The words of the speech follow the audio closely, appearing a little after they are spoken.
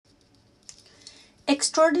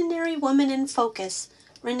Extraordinary Woman in Focus.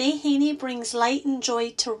 Renee Haney brings light and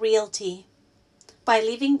joy to realty. By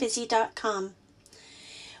leavingbusy.com.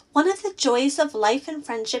 One of the joys of life and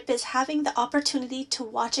friendship is having the opportunity to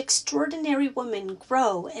watch extraordinary women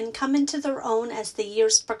grow and come into their own as the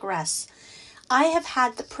years progress. I have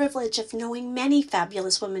had the privilege of knowing many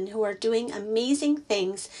fabulous women who are doing amazing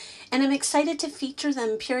things, and I'm excited to feature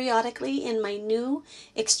them periodically in my new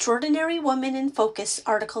Extraordinary Woman in Focus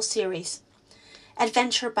article series.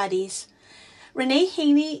 Adventure Buddies. Renee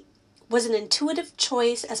Haney was an intuitive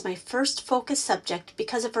choice as my first focus subject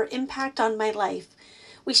because of her impact on my life.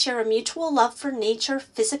 We share a mutual love for nature,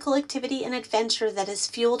 physical activity, and adventure that has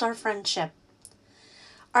fueled our friendship.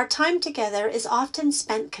 Our time together is often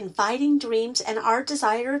spent confiding dreams and our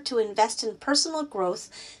desire to invest in personal growth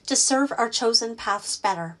to serve our chosen paths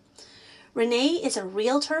better. Renee is a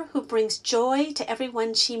realtor who brings joy to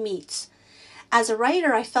everyone she meets. As a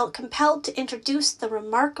writer, I felt compelled to introduce the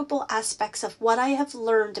remarkable aspects of what I have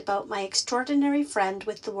learned about my extraordinary friend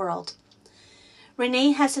with the world.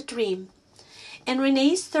 Renee has a dream. In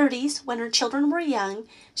Renee's 30s, when her children were young,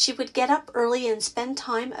 she would get up early and spend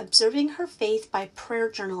time observing her faith by prayer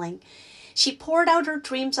journaling. She poured out her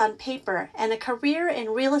dreams on paper, and a career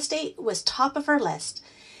in real estate was top of her list.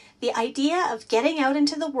 The idea of getting out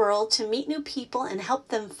into the world to meet new people and help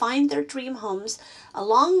them find their dream homes,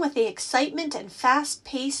 along with the excitement and fast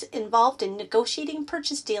pace involved in negotiating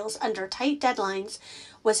purchase deals under tight deadlines,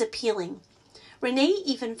 was appealing. Renee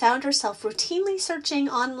even found herself routinely searching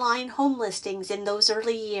online home listings in those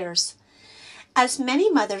early years. As many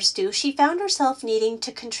mothers do, she found herself needing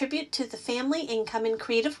to contribute to the family income in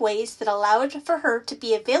creative ways that allowed for her to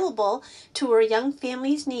be available to her young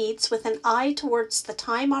family's needs with an eye towards the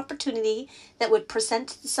time opportunity that would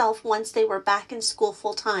present itself once they were back in school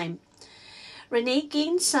full-time. Renee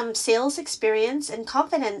gained some sales experience and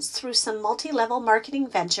confidence through some multi-level marketing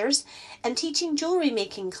ventures and teaching jewelry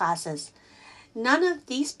making classes. None of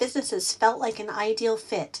these businesses felt like an ideal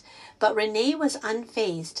fit, but Renee was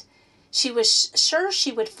unfazed. She was sure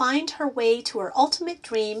she would find her way to her ultimate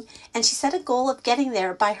dream, and she set a goal of getting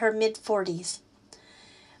there by her mid-40s.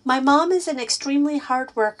 My mom is an extremely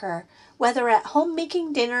hard worker. Whether at home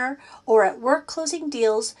making dinner or at work closing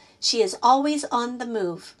deals, she is always on the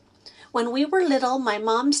move. When we were little, my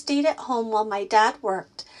mom stayed at home while my dad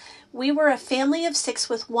worked. We were a family of 6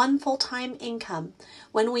 with one full-time income.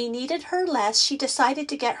 When we needed her less, she decided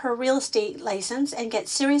to get her real estate license and get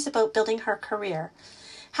serious about building her career.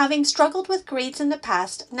 Having struggled with grades in the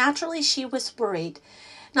past, naturally she was worried.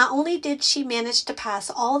 Not only did she manage to pass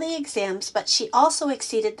all the exams, but she also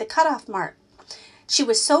exceeded the cutoff mark. She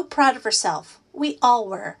was so proud of herself. We all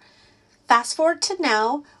were. Fast forward to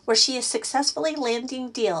now, where she is successfully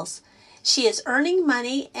landing deals. She is earning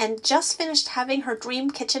money and just finished having her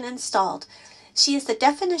dream kitchen installed. She is the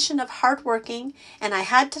definition of hardworking, and I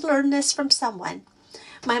had to learn this from someone.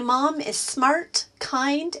 My mom is smart,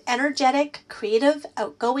 kind, energetic, creative,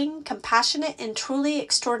 outgoing, compassionate, and truly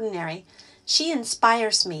extraordinary. She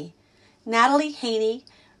inspires me. Natalie Haney,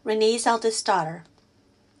 Renee's eldest daughter.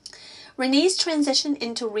 Renee's transition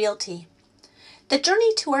into realty. The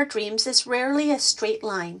journey to our dreams is rarely a straight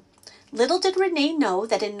line. Little did Renee know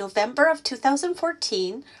that in November of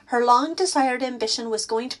 2014, her long-desired ambition was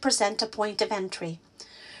going to present a point of entry.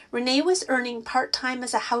 Renee was earning part-time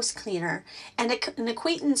as a house cleaner, and an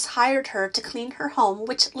acquaintance hired her to clean her home,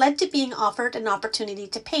 which led to being offered an opportunity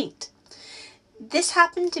to paint. This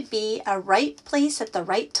happened to be a right place at the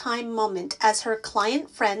right time moment, as her client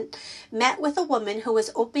friend met with a woman who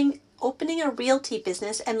was opening a realty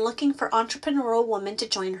business and looking for entrepreneurial women to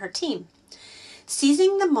join her team.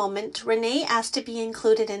 Seizing the moment, Renee asked to be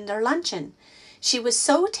included in their luncheon. She was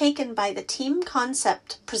so taken by the team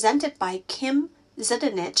concept presented by Kim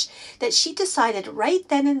Zidanich that she decided right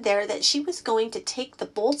then and there that she was going to take the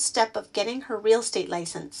bold step of getting her real estate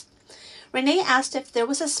license. Renee asked if there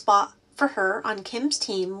was a spot for her on Kim's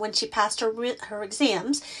team when she passed her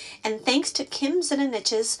exams, and thanks to Kim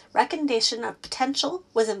Zidanich's recommendation of potential,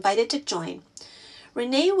 was invited to join.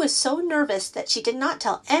 Renee was so nervous that she did not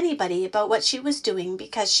tell anybody about what she was doing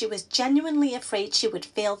because she was genuinely afraid she would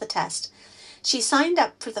fail the test. She signed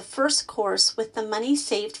up for the first course with the money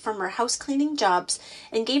saved from her house cleaning jobs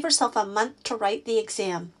and gave herself a month to write the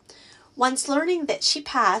exam. Once learning that she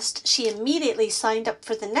passed, she immediately signed up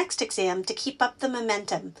for the next exam to keep up the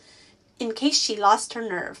momentum, in case she lost her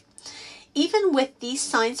nerve. Even with these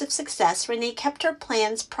signs of success, Renee kept her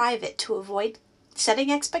plans private to avoid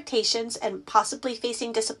setting expectations and possibly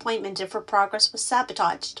facing disappointment if her progress was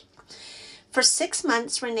sabotaged. For 6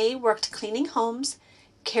 months, Renee worked cleaning homes,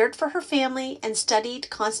 cared for her family, and studied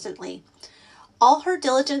constantly. All her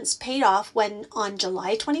diligence paid off when, on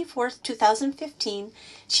July 24th, 2015,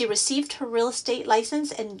 she received her real estate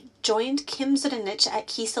license and joined Kim Zudanich at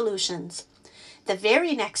Key Solutions. The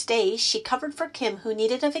very next day, she covered for Kim, who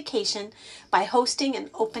needed a vacation, by hosting an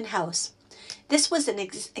open house. This was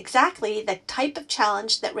exactly the type of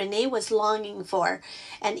challenge that Renee was longing for,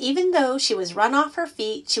 and even though she was run off her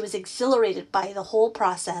feet, she was exhilarated by the whole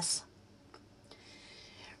process.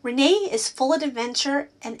 Renee is full of adventure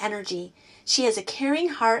and energy. She has a caring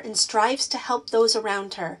heart and strives to help those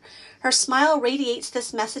around her. Her smile radiates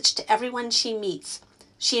this message to everyone she meets.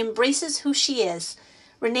 She embraces who she is.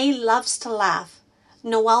 Renee loves to laugh.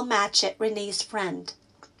 Noelle Matchett, Renee's friend.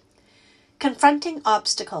 Confronting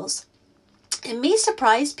obstacles. It may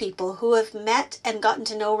surprise people who have met and gotten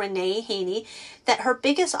to know Renee Haney that her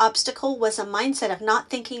biggest obstacle was a mindset of not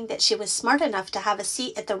thinking that she was smart enough to have a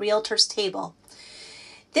seat at the realtor's table.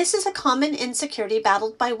 This is a common insecurity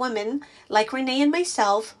battled by women like Renee and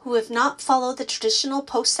myself who have not followed the traditional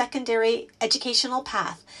post-secondary educational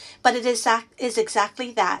path, but it is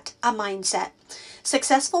exactly that, a mindset.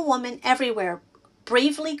 Successful women everywhere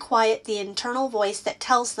bravely quiet the internal voice that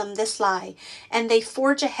tells them this lie, and they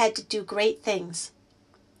forge ahead to do great things.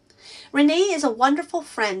 Renee is a wonderful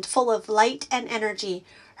friend full of light and energy.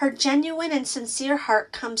 Her genuine and sincere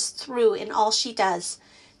heart comes through in all she does.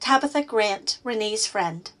 Tabitha Grant, Renee's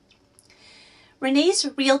friend. Renee's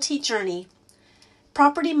realty journey.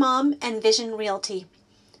 Property Mom and Vision Realty.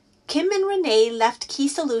 Kim and Renee left Key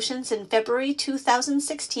Solutions in February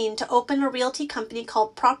 2016 to open a realty company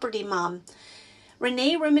called Property Mom.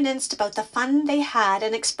 Renee reminisced about the fun they had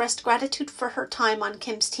and expressed gratitude for her time on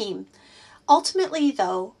Kim's team. Ultimately,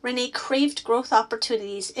 though, Renee craved growth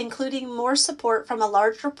opportunities, including more support from a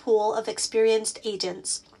larger pool of experienced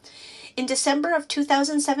agents. In December of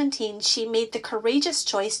 2017, she made the courageous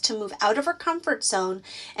choice to move out of her comfort zone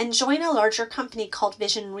and join a larger company called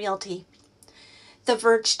Vision Realty. The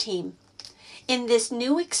Verge team. In this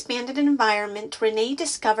new expanded environment, Renee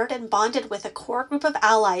discovered and bonded with a core group of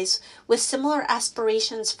allies with similar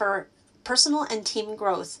aspirations for personal and team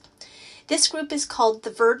growth. This group is called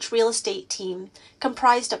the Verge Real Estate Team,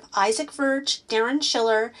 comprised of Isaac Verge, Darren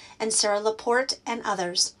Schiller, and Sarah Laporte, and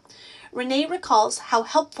others. Renee recalls how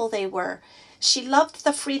helpful they were. She loved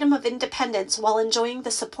the freedom of independence while enjoying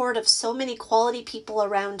the support of so many quality people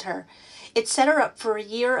around her. It set her up for a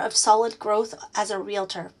year of solid growth as a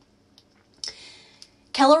realtor.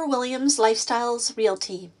 Keller Williams Lifestyles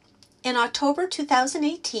Realty. In October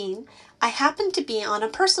 2018, I happened to be on a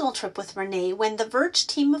personal trip with Renee when the Verge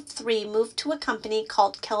team of 3 moved to a company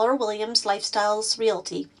called Keller Williams Lifestyles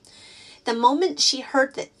Realty. The moment she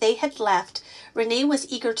heard that they had left, Renee was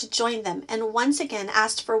eager to join them and once again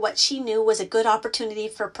asked for what she knew was a good opportunity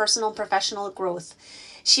for personal and professional growth.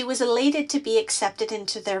 She was elated to be accepted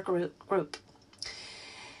into their group.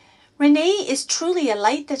 Renee is truly a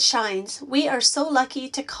light that shines. We are so lucky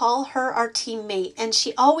to call her our teammate, and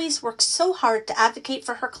she always works so hard to advocate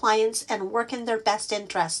for her clients and work in their best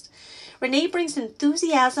interest. Renee brings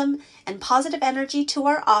enthusiasm and positive energy to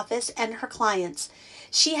our office and her clients.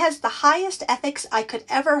 She has the highest ethics I could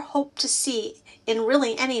ever hope to see in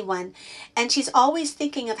really anyone, and she's always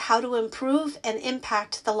thinking of how to improve and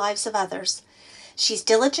impact the lives of others. She's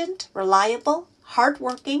diligent, reliable,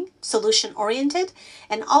 hardworking, solution-oriented,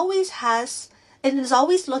 and is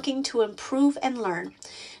always looking to improve and learn.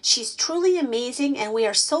 She's truly amazing, and we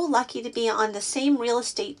are so lucky to be on the same real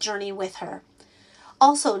estate journey with her.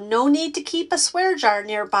 Also, no need to keep a swear jar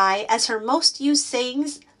nearby, as her most used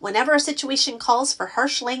sayings whenever a situation calls for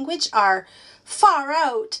harsh language are "far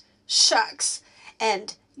out," "shucks,"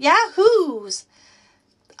 and "yahoos."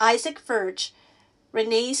 Isaac Verge,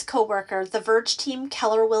 Renee's co-worker, the Verge team,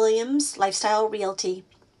 Keller Williams Lifestyle Realty.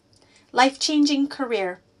 Life-changing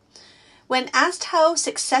career. When asked how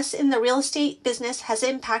success in the real estate business has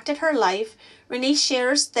impacted her life, Renee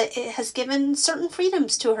shares that it has given certain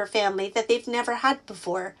freedoms to her family that they've never had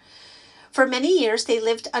before. For many years, they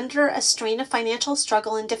lived under a strain of financial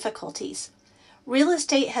struggle and difficulties. Real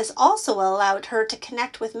estate has also allowed her to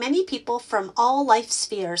connect with many people from all life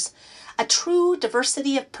spheres, a true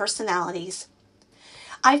diversity of personalities.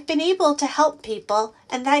 I've been able to help people,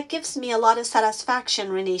 and that gives me a lot of satisfaction,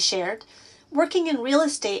 Renee shared. Working in real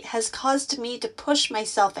estate has caused me to push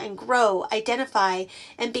myself and grow, identify,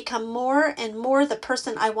 and become more and more the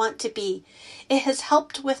person I want to be. It has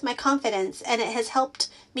helped with my confidence, and it has helped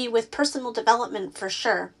me with personal development for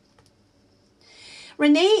sure.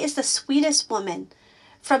 Renee is the sweetest woman.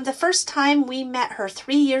 From the first time we met her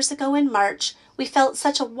 3 years ago in March, we felt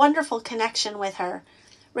such a wonderful connection with her.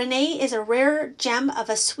 Renee is a rare gem of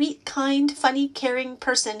a sweet, kind, funny, caring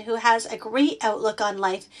person who has a great outlook on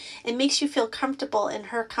life and makes you feel comfortable in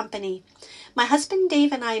her company. My husband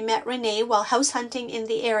Dave and I met Renee while house hunting in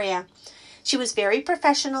the area. She was very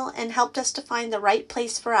professional and helped us to find the right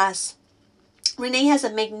place for us. Renee has a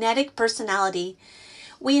magnetic personality.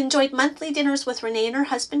 We enjoyed monthly dinners with Renee and her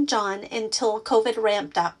husband John until COVID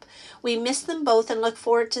ramped up. We miss them both and look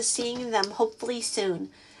forward to seeing them hopefully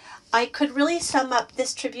soon. I could really sum up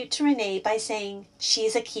this tribute to Renee by saying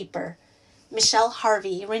she's a keeper. Michelle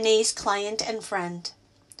Harvey, Renee's client and friend.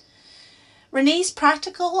 Renee's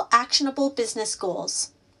practical, actionable business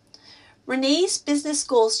goals. Renee's business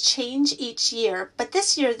goals change each year, but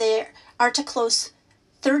this year they are to close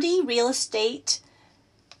 30 real estate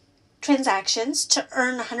transactions, to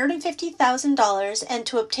earn $150,000, and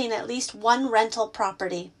to obtain at least one rental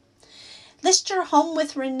property. List your home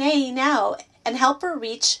with Renee now and help her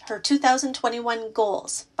reach her 2021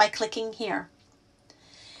 goals by clicking here.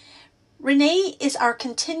 Renee is our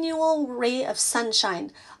continual ray of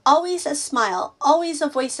sunshine, always a smile, always a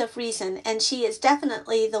voice of reason, and she is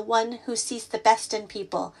definitely the one who sees the best in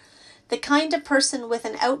people. The kind of person with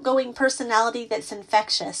an outgoing personality that's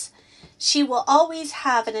infectious. She will always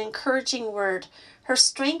have an encouraging word. Her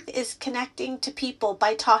strength is connecting to people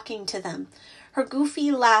by talking to them. Her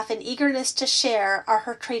goofy laugh and eagerness to share are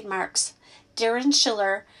her trademarks. Darren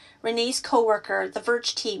Schiller, Renee's coworker, the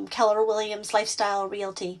Verge team, Keller Williams Lifestyle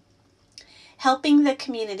Realty. Helping the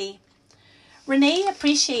community. Renee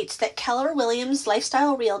appreciates that Keller Williams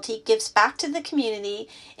Lifestyle Realty gives back to the community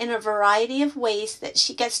in a variety of ways that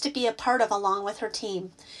she gets to be a part of along with her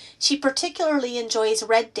team. She particularly enjoys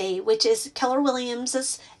Red Day, which is Keller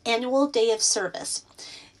Williams' annual day of service.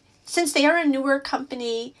 Since they are a newer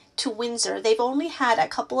company to Windsor, they've only had a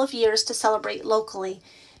couple of years to celebrate locally.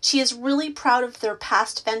 She is really proud of their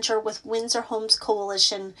past venture with Windsor Homes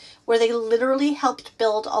Coalition, where they literally helped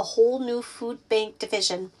build a whole new food bank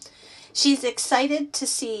division. She's excited to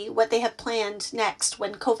see what they have planned next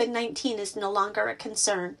when COVID-19 is no longer a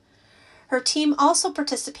concern. Her team also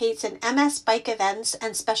participates in MS bike events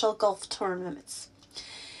and special golf tournaments.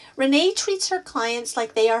 Renee treats her clients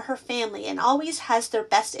like they are her family and always has their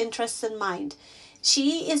best interests in mind.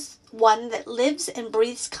 She is one that lives and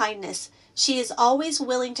breathes kindness. She is always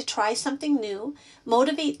willing to try something new,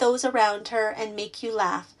 motivate those around her, and make you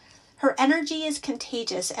laugh. Her energy is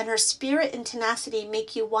contagious, and her spirit and tenacity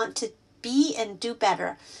make you want to be and do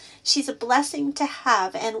better. She's a blessing to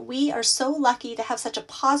have, and we are so lucky to have such a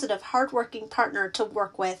positive, hardworking partner to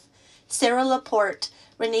work with. Sarah Laporte,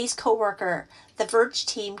 Renee's coworker, the Verge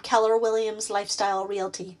team, Keller Williams Lifestyle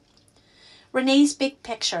Realty. Renee's big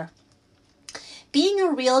picture. Being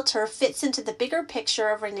a realtor fits into the bigger picture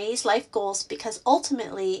of Renee's life goals because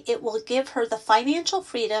ultimately it will give her the financial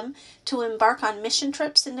freedom to embark on mission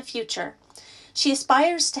trips in the future. She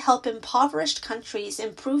aspires to help impoverished countries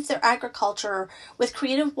improve their agriculture with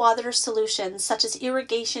creative water solutions such as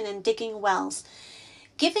irrigation and digging wells.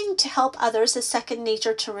 Giving to help others is second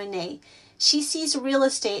nature to Renee. She sees real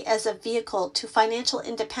estate as a vehicle to financial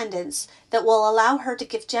independence that will allow her to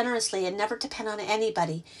give generously and never depend on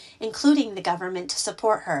anybody, including the government, to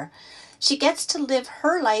support her. She gets to live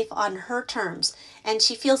her life on her terms, and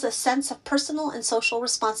she feels a sense of personal and social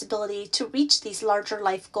responsibility to reach these larger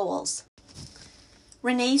life goals.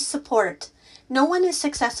 Renee's support. No one is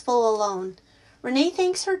successful alone. Renee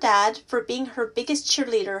thanks her dad for being her biggest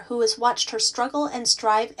cheerleader, who has watched her struggle and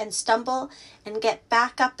strive and stumble and get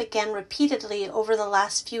back up again repeatedly over the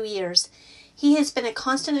last few years. He has been a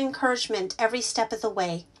constant encouragement every step of the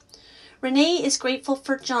way. Renee is grateful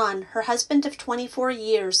for John, her husband of 24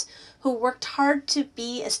 years, who worked hard to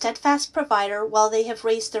be a steadfast provider while they have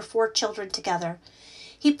raised their 4 children together.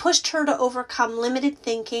 He pushed her to overcome limited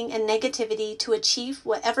thinking and negativity to achieve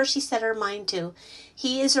whatever she set her mind to.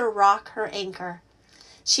 He is her rock, her anchor.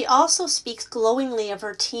 She also speaks glowingly of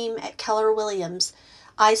her team at Keller Williams,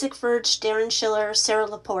 Isaac Verge, Darren Schiller, Sarah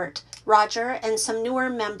Laporte, Roger, and some newer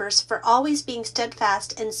members for always being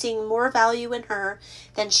steadfast and seeing more value in her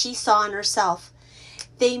than she saw in herself.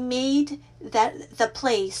 They made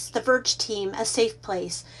the Verge team, a safe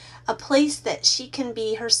place, a place that she can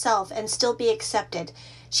be herself and still be accepted.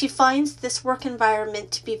 She finds this work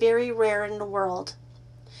environment to be very rare in the world.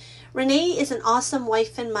 Renee is an awesome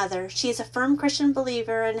wife and mother. She is a firm Christian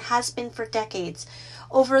believer and has been for decades.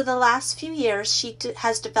 Over the last few years, she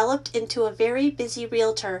has developed into a very busy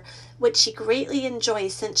realtor, which she greatly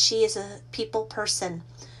enjoys since she is a people person.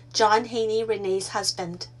 John Haney, Renee's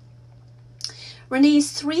husband.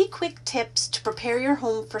 Renee's 3 quick tips to prepare your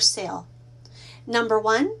home for sale. Number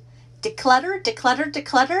 1, declutter, declutter,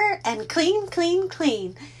 declutter, and clean, clean,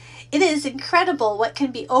 clean. It is incredible what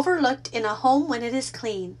can be overlooked in a home when it is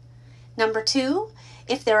clean. Number 2,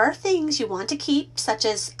 if there are things you want to keep, such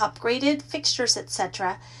as upgraded fixtures,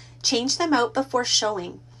 etc., change them out before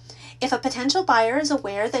showing. If a potential buyer is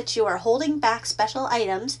aware that you are holding back special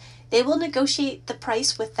items, they will negotiate the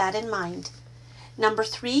price with that in mind. Number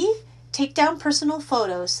 3, take down personal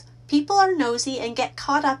photos. People are nosy and get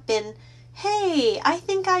caught up in, "Hey, I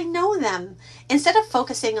think I know them," instead of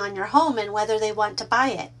focusing on your home and whether they want to buy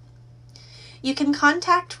it. You can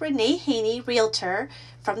contact Renee Haney, Realtor,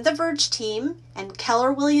 from the Verge team and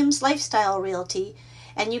Keller Williams Lifestyle Realty,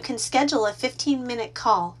 and you can schedule a 15-minute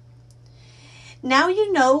call. Now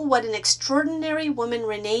you know what an extraordinary woman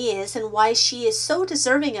Renee is and why she is so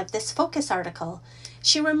deserving of this focus article.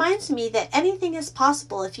 She reminds me that anything is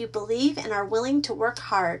possible if you believe and are willing to work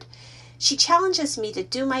hard. She challenges me to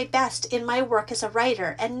do my best in my work as a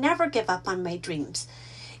writer and never give up on my dreams.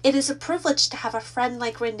 It is a privilege to have a friend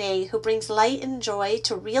like Renee who brings light and joy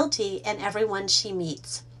to Realty and everyone she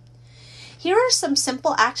meets. Here are some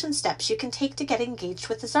simple action steps you can take to get engaged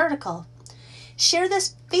with this article. Share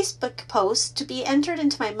this Facebook post to be entered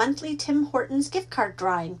into my monthly Tim Hortons gift card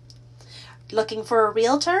drawing. Looking for a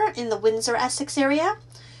realtor in the Windsor, Essex area?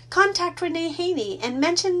 Contact Renee Haney and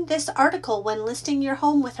mention this article when listing your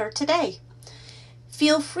home with her today.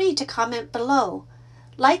 Feel free to comment below.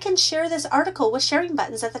 Like and share this article with sharing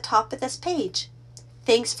buttons at the top of this page.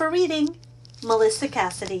 Thanks for reading. Melissa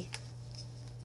Cassidy.